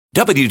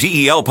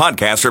WDEL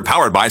podcasts are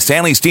powered by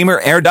Stanley Steamer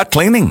Air Duct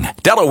Cleaning,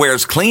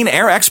 Delaware's clean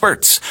air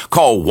experts.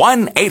 Call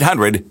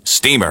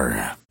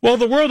 1-800-STEAMER. Well,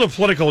 the world of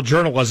political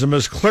journalism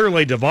is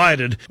clearly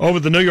divided over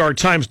the New York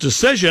Times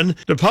decision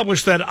to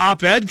publish that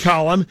op-ed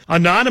column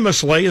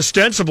anonymously,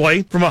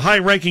 ostensibly, from a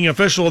high-ranking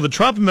official of the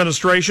Trump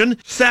administration,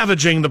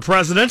 savaging the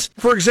president.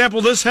 For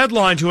example, this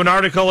headline to an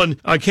article in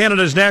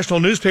Canada's national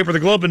newspaper, the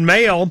Globe and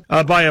Mail,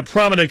 by a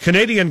prominent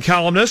Canadian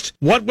columnist.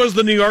 What was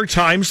the New York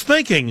Times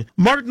thinking?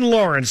 Martin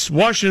Lawrence,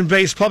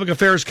 Washington-based public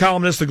affairs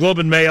columnist, the Globe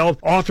and Mail,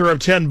 author of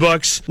 10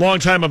 books,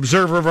 longtime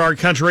observer of our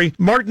country.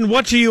 Martin,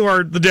 what to you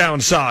are the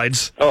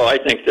downsides? Oh, I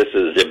think this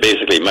is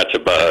basically much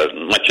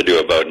ado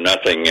about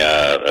nothing,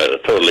 a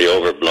totally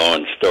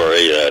overblown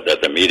story that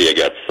the media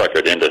got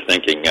suckered into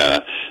thinking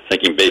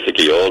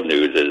basically old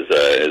news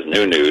is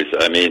new news.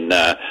 I mean,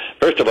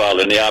 first of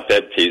all, in the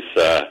op-ed piece,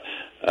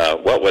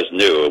 what was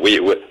new?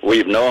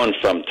 We've known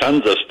from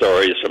tons of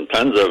stories, from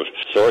tons of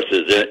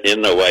sources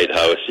in the White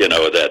House,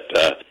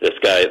 that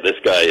this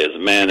guy is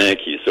manic.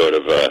 He's sort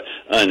of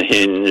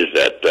unhinged.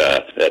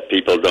 That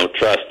people don't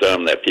trust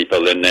him. That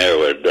people in there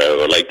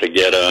would like to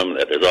get him.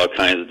 That there's all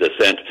kinds of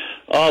dissent.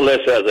 All this,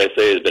 as I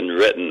say, has been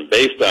written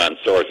based on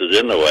sources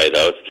in the White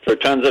House for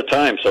tons of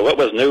time. So what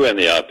was new in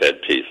the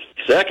op-ed piece?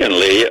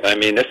 Secondly, I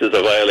mean, this is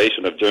a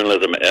violation of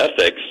journalism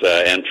ethics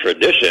and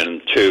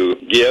tradition to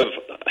give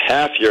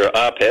half your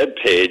op-ed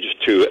page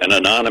to an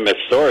anonymous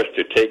source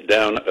to take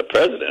down a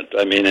president.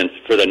 I mean, and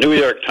for the New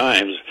York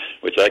Times,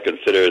 which I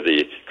consider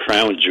the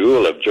crown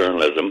jewel of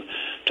journalism,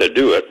 to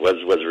do it was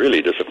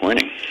really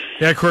disappointing.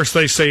 Yeah, of course,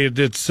 they say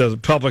it's the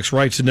public's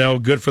right to know,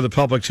 good for the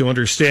public to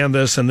understand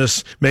this, and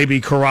this maybe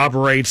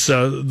corroborates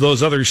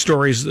those other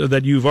stories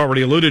that you've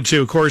already alluded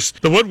to. Of course,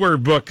 the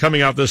Woodward book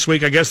coming out this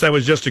week, I guess that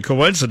was just a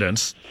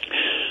coincidence.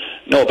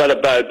 No, but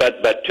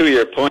to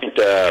your point,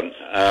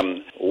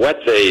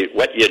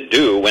 what you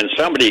do when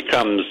somebody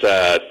comes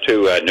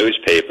to a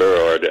newspaper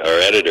or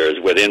editors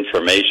with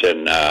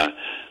information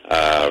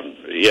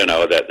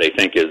that they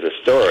think is a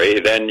story,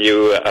 then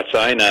you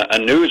assign a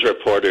news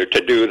reporter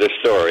to do the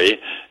story,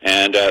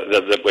 and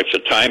which the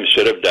Times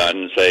should have done,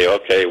 and say,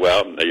 okay,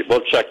 well,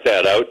 we'll check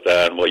that out,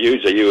 and we'll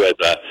use you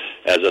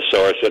as a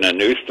source in a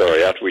news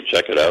story after we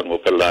check it out, and we'll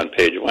put it on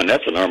page one.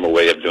 That's a normal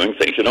way of doing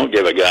things. You don't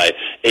give a guy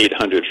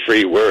 800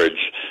 free words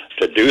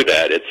to do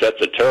that. It sets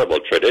a terrible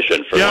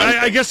tradition for one thing.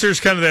 I guess there's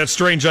kind of that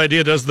strange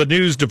idea. Does the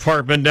news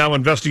department now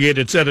investigate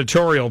its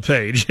editorial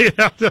page?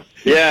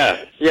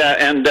 Yeah,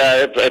 and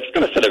it's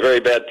going to set a very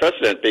bad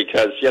precedent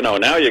because,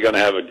 now you're going to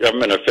have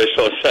government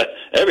officials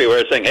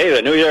everywhere saying, hey,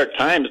 the New York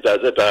Times does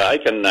it. I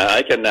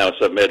can now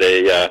submit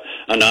a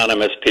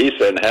anonymous piece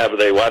and have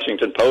the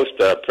Washington Post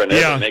print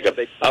it and make a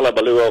big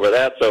hullabaloo over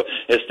that. So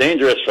it's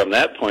dangerous from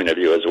that point of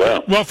view as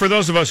well. Well, for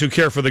those of us who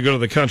care for the good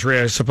of the country,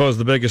 I suppose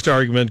the biggest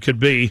argument could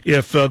be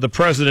if the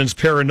president's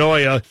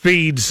paranoia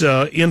feeds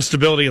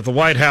instability at the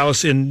White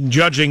House in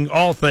judging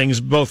all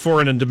things, both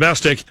foreign and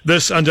domestic,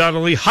 this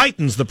undoubtedly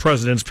heightens the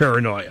president's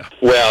paranoia.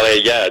 Well,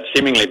 yeah,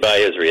 seemingly by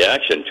his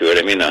reaction to it.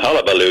 I mean, the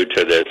hullabaloo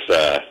to this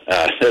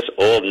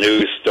old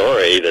news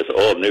story, this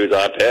old news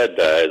op-ed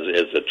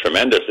is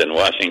tremendous in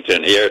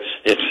Washington here.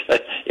 It's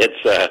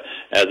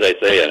as I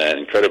say, an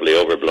incredibly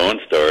overblown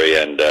story,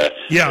 and the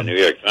New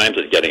York Times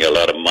is getting a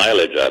lot of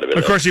mileage out of it.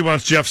 Of course, he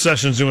wants Jeff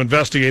Sessions to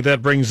investigate.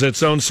 That brings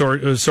its own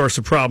source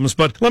of problems.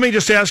 But let me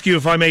just ask you,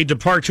 if I may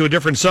depart to a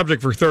different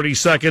subject for 30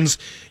 seconds,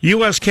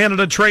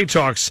 U.S.-Canada trade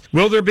talks.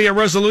 Will there be a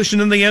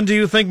resolution in the end, do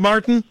you think,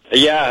 Martin?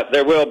 Yeah,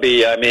 there will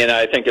be. I mean,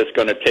 I think it's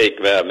going to take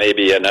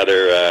maybe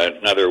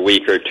another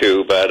week or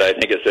two, but I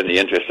think it's in the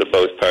interest of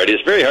both parties.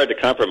 It's very hard to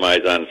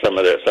compromise on some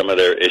of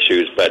their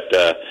issues, but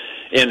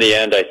in the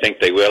end, I think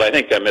they will. I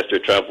think that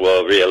Mr. Trump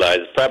will realize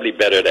it's probably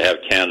better to have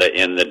Canada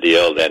in the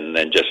deal than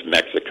just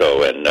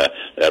Mexico, and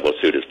that will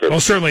suit his purpose.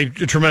 Well, certainly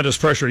tremendous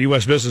pressure,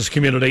 U.S. business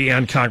community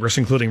and Congress,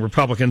 including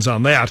Republicans,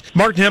 on that.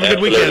 Martin, have a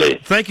good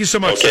weekend. Thank you so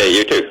much. Okay,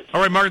 you too. All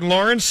right, Martin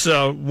Lawrence,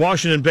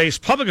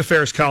 Washington-based public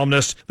affairs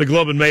columnist, the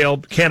Globe and Mail,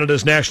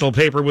 Canada's national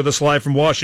paper, with us live from Washington.